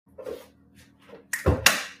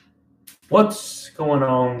What's going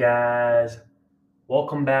on, guys?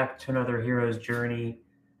 Welcome back to another Hero's Journey.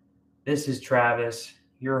 This is Travis,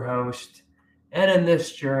 your host, and in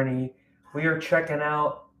this journey, we are checking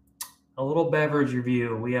out a little beverage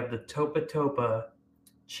review. We have the Topa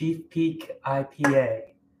Chief Peak IPA.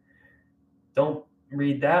 Don't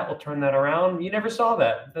read that. We'll turn that around. You never saw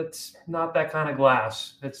that. That's not that kind of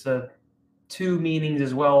glass. It's two meanings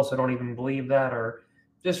as well, so don't even believe that or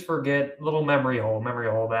just forget. Little memory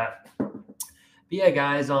hole that. But yeah,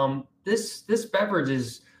 guys, this beverage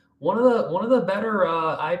is one of the better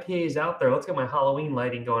IPAs out there. Let's get my Halloween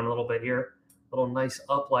lighting going a little bit here. A little nice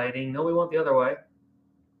up lighting. No, we want the other way,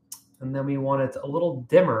 and then we want it a little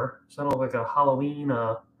dimmer, so I don't look like a Halloween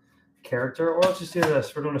character. Or let's just do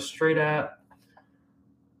this. We're doing a straight at.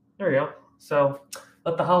 There we go. So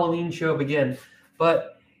let the Halloween show begin.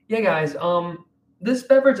 But yeah, guys, this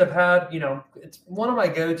beverage I've had, it's one of my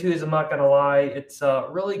go-tos. I'm not gonna lie, it's a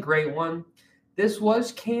really great one. This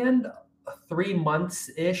was canned 3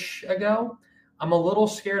 months-ish ago. I'm a little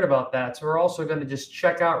scared about that. So we're also going to just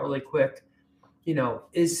check out really quick.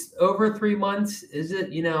 Is over 3 months, is it,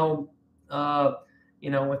 it's all,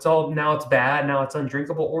 now it's bad, now it's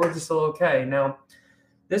undrinkable, or is it still okay? Now,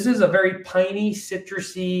 this is a very piney,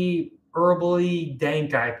 citrusy, herbally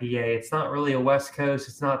dank IPA. It's not really a West Coast.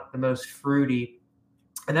 It's not the most fruity.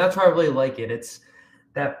 And that's why I really like it. It's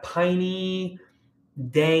that piney,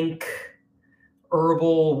 dank,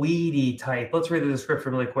 herbal, weedy type. Let's read the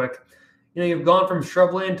description really quick. You've gone from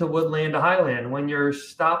shrubland to woodland to highland. When you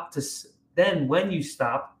stop to sip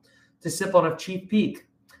on a Chief Peak,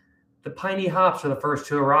 the piney hops are the first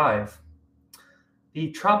to arrive.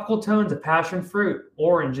 The tropical tones of passion fruit,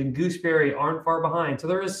 orange, and gooseberry aren't far behind. So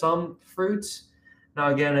there is some fruits.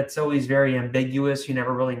 Now, again, it's always very ambiguous. You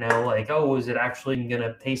never really know, like, oh, is it actually going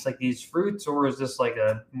to taste like these fruits, or is this like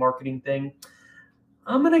a marketing thing?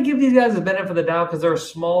 I'm going to give these guys a benefit of the doubt because they're a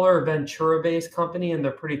smaller Ventura-based company, and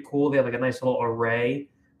they're pretty cool. They have like a nice little array.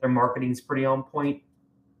 Their marketing's pretty on point.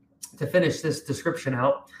 To finish this description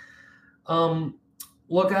out,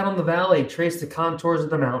 look out on the valley, trace the contours of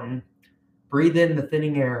the mountain, breathe in the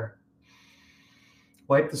thinning air,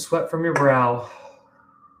 wipe the sweat from your brow,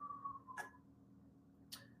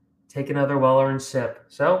 take another well-earned sip.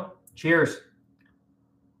 So, cheers.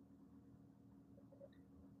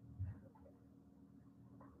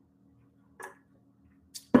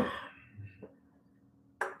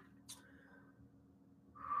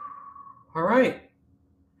 All right.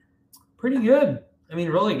 Pretty good. I mean,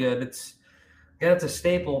 really good. It's a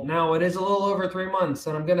staple. Now, it is a little over 3 months,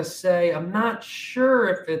 and I'm going to say I'm not sure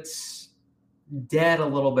if it's dead a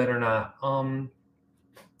little bit or not.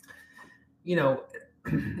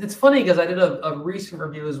 It's funny because I did a recent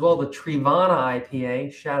review as well, the Trivana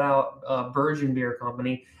IPA, shout out Virgin Beer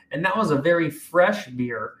Company, and that was a very fresh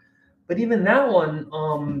beer. But even that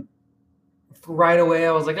one, right away,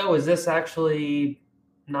 I was like, oh, is this actually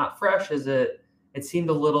not fresh? It seemed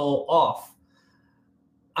a little off.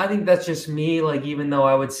 I think that's just me. Like, even though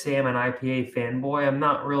I would say I'm an IPA fanboy, I'm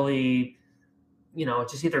not really, it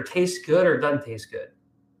just either tastes good or doesn't taste good.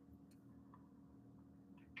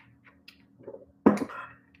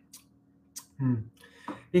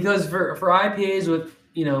 Because for IPAs, with,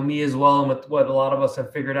 me as well, and with what a lot of us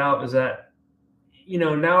have figured out, is that,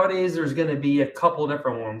 nowadays there's going to be a couple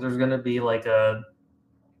different ones. There's going to be like a,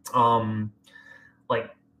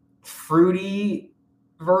 like fruity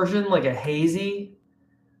version, like a hazy,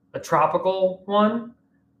 a tropical one.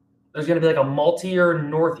 There's going to be like a maltier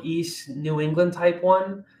Northeast New England type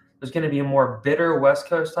one. There's going to be a more bitter West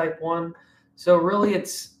Coast type one. So really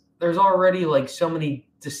there's already like so many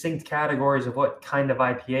distinct categories of what kind of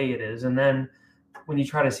IPA it is. And then when you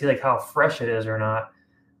try to see like how fresh it is or not,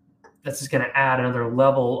 that's just going to add another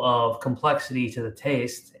level of complexity to the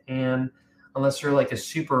taste. And unless you're like a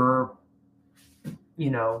super,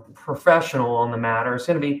 professional on the matter, it's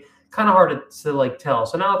going to be kind of hard to like tell.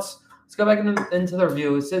 So now let's go back into the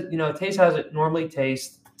review. It says, it tastes as it normally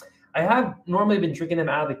tastes. I have normally been drinking them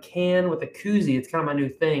out of the can with a koozie. It's kind of my new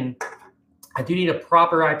thing. I do need a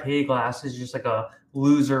proper IPA glass. It's just like a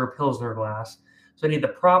loser Pilsner glass. So I need the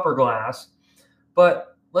proper glass.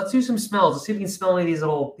 But let's do some smells. Let's see if we can smell any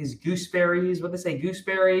of these gooseberries. What they say?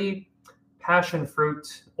 Gooseberry, passion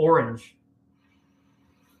fruit, orange.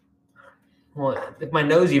 Well, if my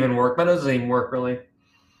nose even worked. My nose doesn't even work, really.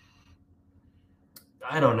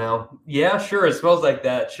 I don't know. Yeah, sure. It smells like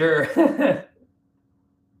that. Sure.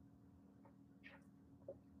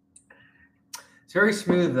 It's very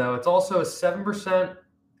smooth, though. It's also a 7%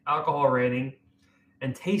 alcohol rating,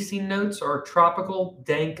 and tasting notes are tropical,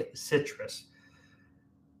 dank citrus.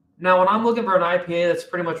 Now, when I'm looking for an IPA, that's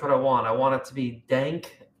pretty much what I want. I want it to be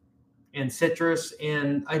dank, and citrus,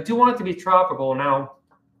 and I do want it to be tropical. Now,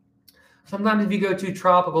 sometimes if you go too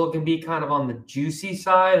tropical, it can be kind of on the juicy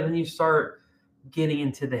side, and then you start getting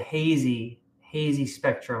into the hazy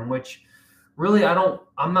spectrum, which really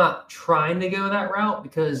I'm not trying to go that route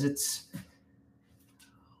because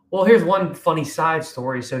well, here's one funny side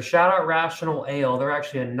story. So shout out Rational Ale. They're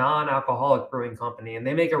actually a non-alcoholic brewing company, and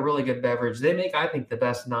they make a really good beverage. They make, I think, the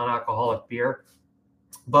best non-alcoholic beer.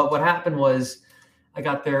 But what happened was I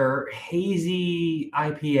got their hazy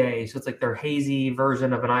IPA. So it's like their hazy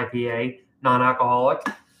version of an IPA, non-alcoholic.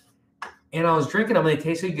 And I was drinking them and they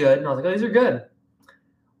tasted good. And I was like, oh, these are good.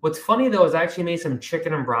 What's funny though is I actually made some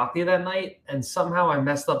chicken and broccoli that night, and somehow I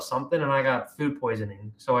messed up something and I got food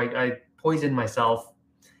poisoning. So I poisoned myself.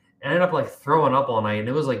 I ended up like throwing up all night, and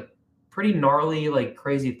it was like pretty gnarly, like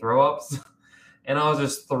crazy throw ups. And I was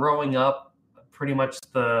just throwing up pretty much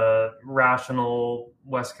the Rational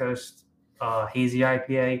West Coast hazy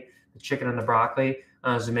IPA, the chicken and the broccoli.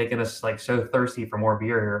 I was just making us like so thirsty for more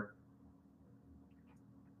beer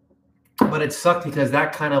here. But it sucked because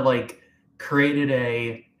that kind of like created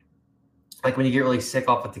like when you get really sick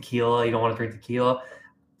off of tequila, you don't want to drink tequila.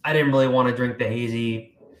 I didn't really want to drink the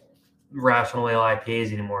hazy Rational Ale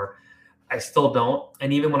IPAs anymore. I still don't.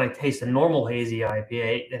 And even when I taste a normal hazy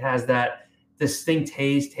IPA, it has that distinct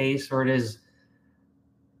taste where it is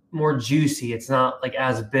more juicy. It's not like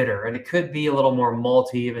as bitter. And it could be a little more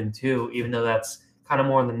malty even too, even though that's kind of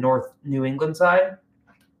more on the North New England side.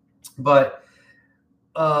 But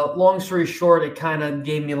long story short, it kind of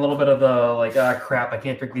gave me a little bit of the like, crap, I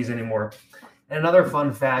can't drink these anymore. And another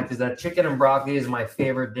fun fact is that chicken and broccoli is my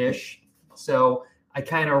favorite dish. So I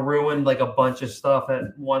kind of ruined like a bunch of stuff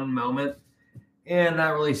at one moment, and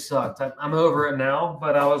that really sucked. I'm over it now,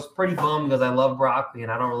 but I was pretty bummed because I love broccoli and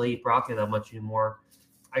I don't really eat broccoli that much anymore.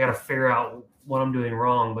 I got to figure out what I'm doing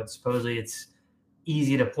wrong, but supposedly it's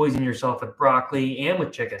easy to poison yourself with broccoli and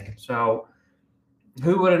with chicken. So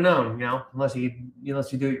who would have known, unless you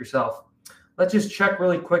do it yourself. Let's just check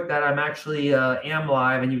really quick that I'm actually am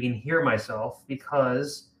live and you can hear myself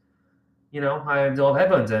because, I don't have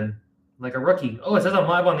headphones in like a rookie. Oh, it says I'm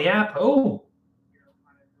live on the app. Oh,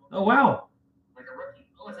 wow. Like a rookie.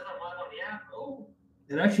 Oh, it says I'm live on the app. Oh,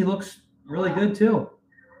 it actually looks really good too.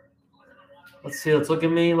 Let's see. Let's look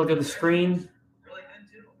at me. Look at the screen. Really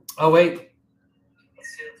good too. Oh, wait. Let's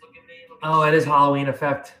see. Let's look at me. Oh, it is Halloween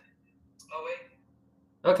effect. Oh,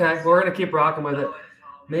 wait. Okay, we're going to keep rocking with it.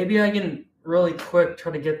 Maybe I can really quick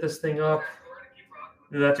try to get this thing up.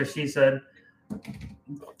 That's what she said.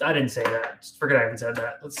 I didn't say that. Just forget I even said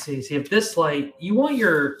that. Let's see. See if this light, you want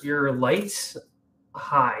your lights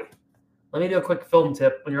high. Let me do a quick film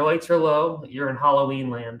tip. When your lights are low, you're in Halloween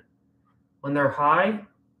land. When they're high,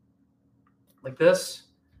 like this,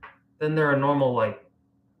 then they're a normal light.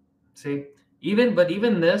 See? Even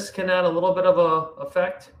this can add a little bit of a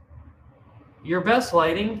effect. Your best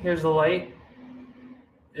lighting, here's the light,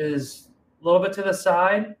 is a little bit to the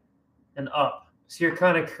side and up. So you're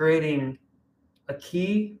kind of creating a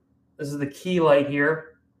key. This is the key light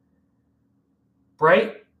here.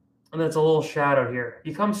 Bright, and then it's a little shadow here. If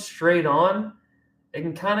you come straight on, it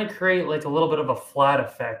can kind of create like a little bit of a flat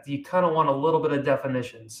effect. You kind of want a little bit of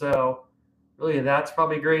definition. So really that's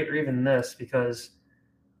probably great, or even this, because,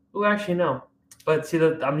 actually no. But see,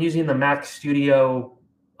 I'm using the Mac Studio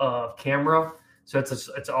camera, so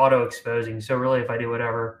it's auto exposing. So really if I do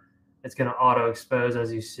whatever, it's going to auto expose,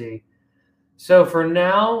 as you see. So for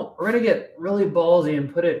now, we're going to get really ballsy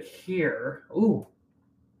and put it here. Ooh,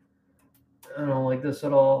 I don't like this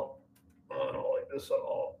at all. I don't like this at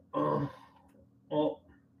all. Oh,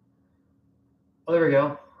 there we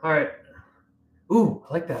go. All right. Ooh,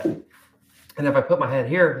 I like that. And if I put my head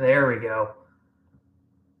here, there we go.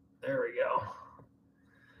 There we go.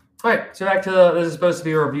 All right, so back to this is supposed to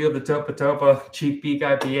be a review of the Topa Cheap Beak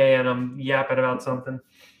IPA, and I'm yapping about something.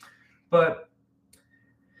 But,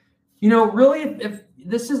 really, if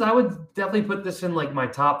this is, I would definitely put this in like my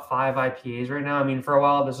top 5 IPAs right now. I mean, for a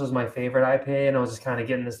while, this was my favorite IPA, and I was just kind of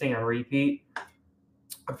getting this thing on repeat.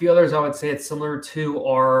 A few others, I would say it's similar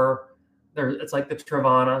to it's like the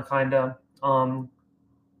Travana kind of.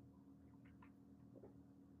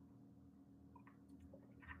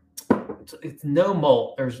 It's no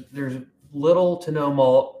malt. There's little to no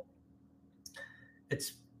malt.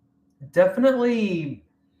 It's definitely,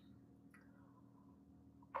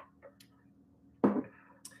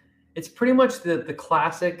 it's pretty much the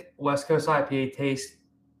classic West Coast IPA taste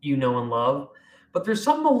and love, but there's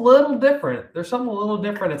something a little different.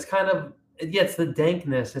 It's kind of, it's the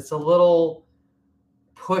dankness. It's a little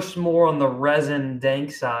push more on the resin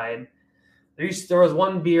dank side. There was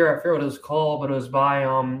one beer, I forget what it was called, but it was by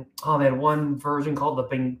they had one version called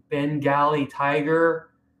the Bengali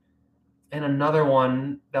Tiger, and another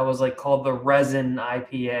one that was like called the Resin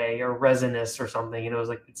IPA or Resinous or something. And it was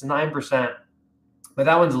like it's 9%, but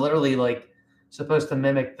that one's literally like supposed to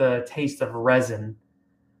mimic the taste of resin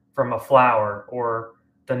from a flower, or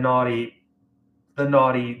the naughty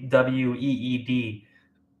WEED.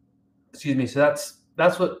 Excuse me. So that's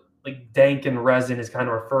what like dank and resin is kind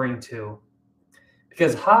of referring to,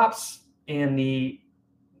 because hops and the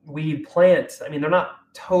weed plants, I mean, they're not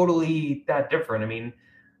totally that different. I mean,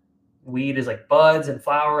 weed is like buds and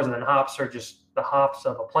flowers, and then hops are just the hops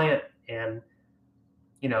of a plant. And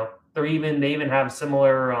they even have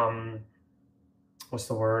similar what's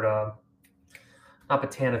the word? Not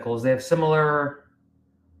botanicals. They have similar,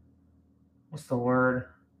 what's the word?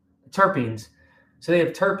 Terpenes. So they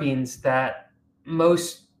have terpenes that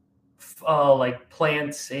most like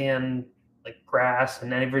plants and like grass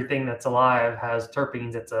and everything that's alive has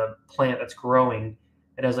terpenes. It's a plant that's growing.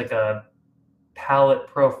 It has like a palate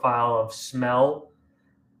profile of smell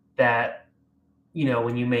that,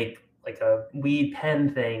 when you make like a weed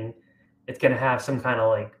pen thing, it's going to have some kind of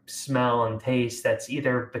like smell and taste that's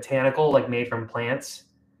either botanical, like made from plants,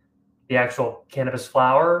 the actual cannabis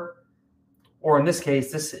flower, or in this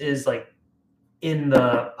case, this is like in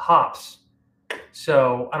the hops.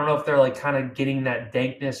 So I don't know if they're like kind of getting that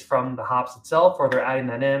dankness from the hops itself, or they're adding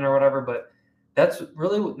that in or whatever, but that's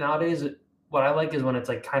really nowadays what I like is when it's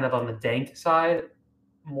like kind of on the dank side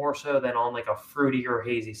more so than on like a fruity or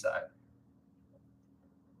hazy side.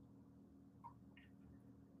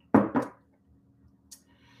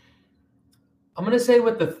 I'm going to say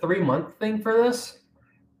with the 3-month thing for this,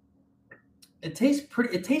 it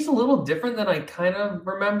tastes a little different than I kind of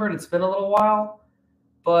remembered. It's been a little while,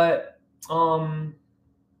 but trying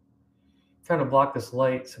to block this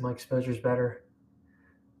light so my exposure's better.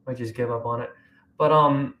 Might just give up on it. But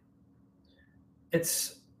I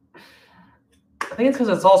think it's because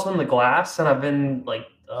it's also in the glass, and I've been like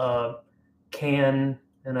can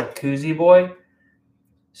and a koozie boy.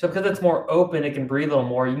 So because it's more open, it can breathe a little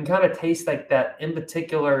more. You can kind of taste like that in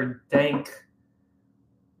particular dank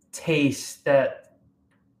taste that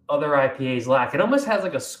other IPAs lack. It almost has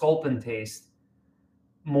like a sculpin taste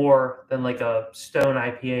more than like a Stone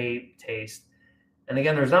IPA taste. And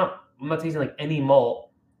again, I'm not tasting like any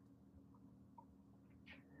malt,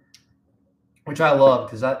 which I love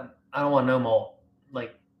because I don't want no malt,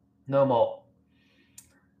 like no malt.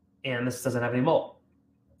 And this doesn't have any malt.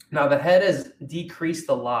 Now the head is decreased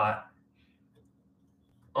a lot.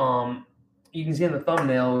 You can see in the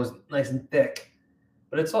thumbnail it was nice and thick,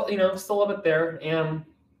 but it's still a little bit there. And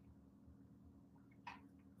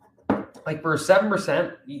like for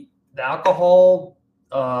 7%, the alcohol,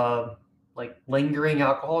 like lingering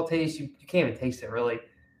alcohol taste, you can't even taste it really.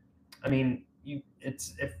 I mean,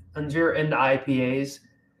 if you're into IPAs,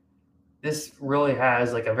 this really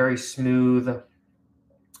has like a very smooth,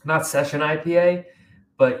 not session IPA,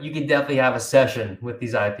 but you can definitely have a session with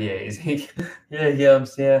these IPAs.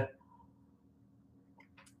 yeah.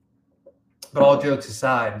 But all jokes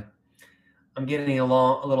aside, I'm getting a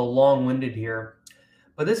little long-winded here.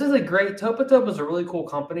 But this is a great, Topa is a really cool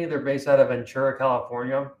company. They're based out of Ventura,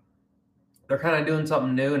 California. They're kind of doing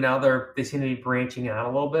something new. Now they seem to be branching out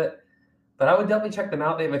a little bit. But I would definitely check them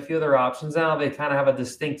out. They have a few other options now. They kind of have a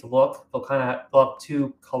distinct look. They'll have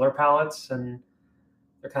 2 color palettes, and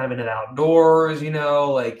they're kind of into the outdoors,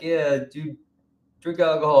 like, yeah, dude, drink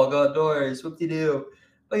alcohol, go outdoors, whoop-de-doo.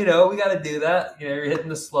 But, we got to do that. You're hitting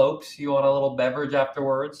the slopes. You want a little beverage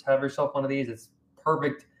afterwards. Have yourself one of these. It's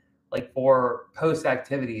perfect, like, for post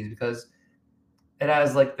activities because it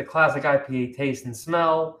has, like, the classic IPA taste and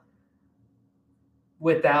smell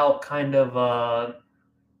without kind of,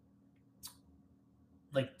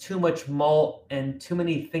 like, too much malt and too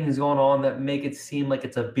many things going on that make it seem like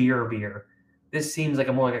it's a beer. This seems like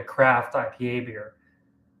more like a craft IPA beer,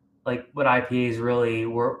 like what IPAs really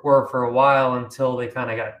were for a while until they kind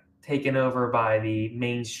of got taken over by the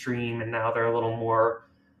mainstream, and now they're a little more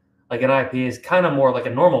like an IPA is kind of more like a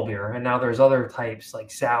normal beer, and now there's other types like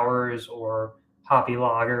sours or hoppy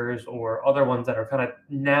lagers or other ones that are kind of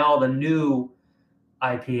now the new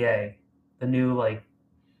IPA, the new like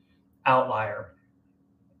outlier.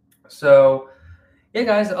 So yeah,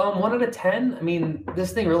 guys, 1 out of 10. I mean,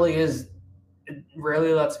 this thing really is. It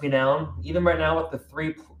rarely lets me down. Even right now with the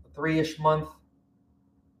three-ish month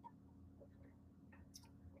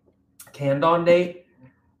canned on date,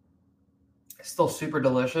 it's still super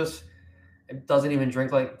delicious. It doesn't even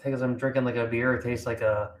drink like because I'm drinking like a beer. It tastes like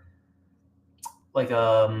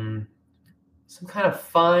some kind of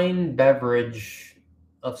fine beverage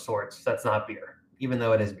of sorts. That's not beer, even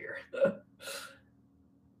though it is beer.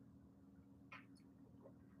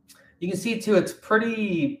 You can see too, it's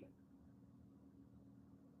pretty,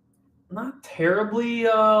 not terribly,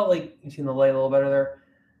 like you see the light a little better there.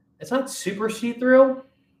 It's not super see-through,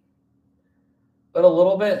 but a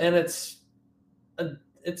little bit, and it's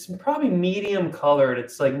probably medium colored.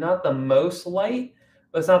 It's like not the most light,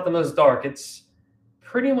 but it's not the most dark. It's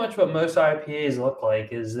pretty much what most IPAs look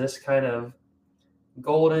like, is this kind of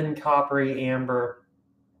golden, coppery, amber,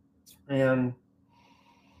 and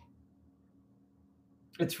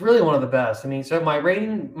it's really one of the best. I mean, so my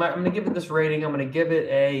rating, I'm going to give it this rating. I'm going to give it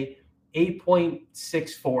a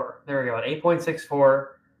 8.64. There we go, an 8.64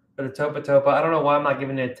 for the Topa. I don't know why I'm not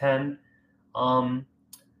giving it a 10.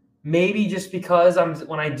 Maybe just because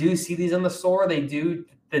when I do see these in the store, the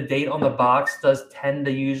date on the box does tend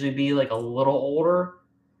to usually be like a little older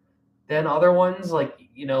than other ones. Like,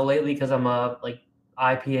 lately, because I'm a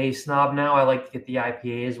IPA snob now, I like to get the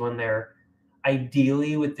IPAs when they're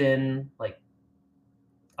ideally within like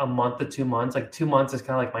a month to 2 months. Like 2 months is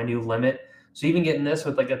kind of like my new limit. So even getting this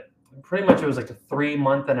with pretty much it was like a 3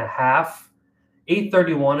 month and a half.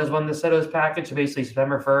 8/31 is when this set was packaged. So basically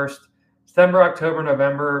September 1st, September, October,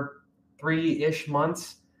 November, 3-ish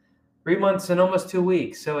months, 3 months and almost 2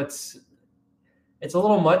 weeks. So it's a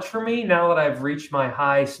little much for me now that I've reached my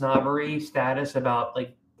high snobbery status about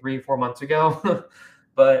like 3-4 months ago.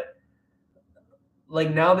 But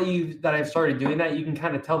like now that I've started doing that, you can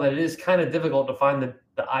kind of tell that it is kind of difficult to find the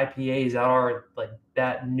IPAs that are like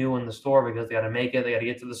that new in the store, because they got to make it, they got to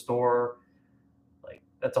get to the store. Like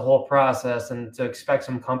that's a whole process, and to expect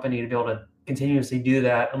some company to be able to continuously do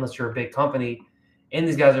that, unless you're a big company, and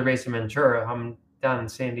these guys are based in Ventura. I'm down in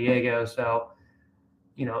San Diego, so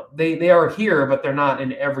they are here, but they're not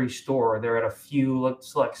in every store. They're at a few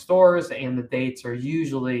select stores, and the dates are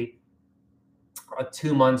usually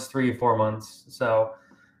 2 months, 3 or 4 months. So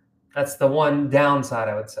that's the one downside,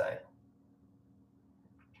 I would say.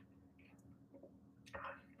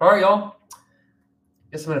 All right, y'all.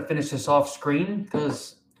 Guess I'm going to finish this off screen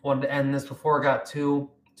because I wanted to end this before it got too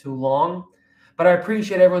long. But I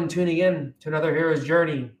appreciate everyone tuning in to another Hero's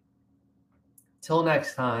Journey. Till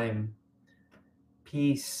next time,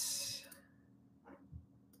 peace.